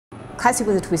Classic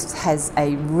with a Twist has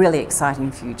a really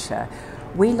exciting future.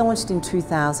 We launched in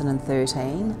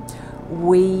 2013.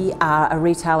 We are a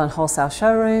retail and wholesale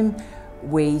showroom.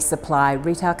 We supply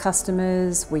retail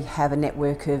customers. We have a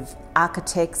network of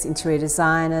architects, interior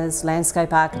designers,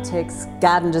 landscape architects,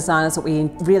 garden designers that we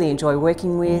really enjoy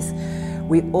working with.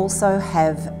 We also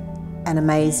have an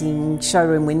amazing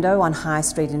showroom window on High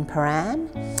Street in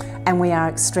Paran, and we are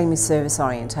extremely service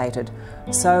orientated.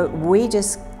 So we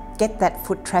just get that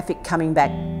foot traffic coming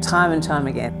back time and time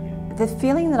again. The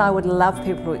feeling that I would love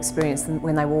people to experience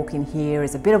when they walk in here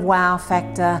is a bit of wow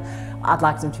factor. I'd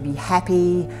like them to be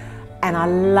happy, and I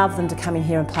love them to come in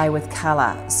here and play with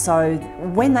colour. So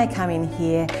when they come in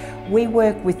here, we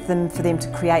work with them for them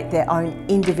to create their own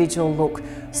individual look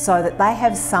so that they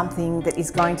have something that is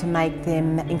going to make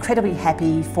them incredibly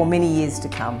happy for many years to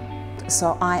come.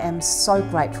 So I am so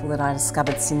grateful that I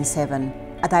discovered Sin7.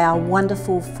 They are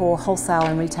wonderful for wholesale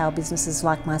and retail businesses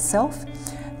like myself.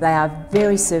 They are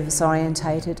very service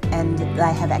orientated, and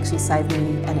they have actually saved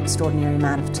me an extraordinary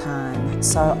amount of time.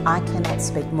 So I cannot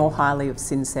speak more highly of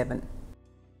Sin7.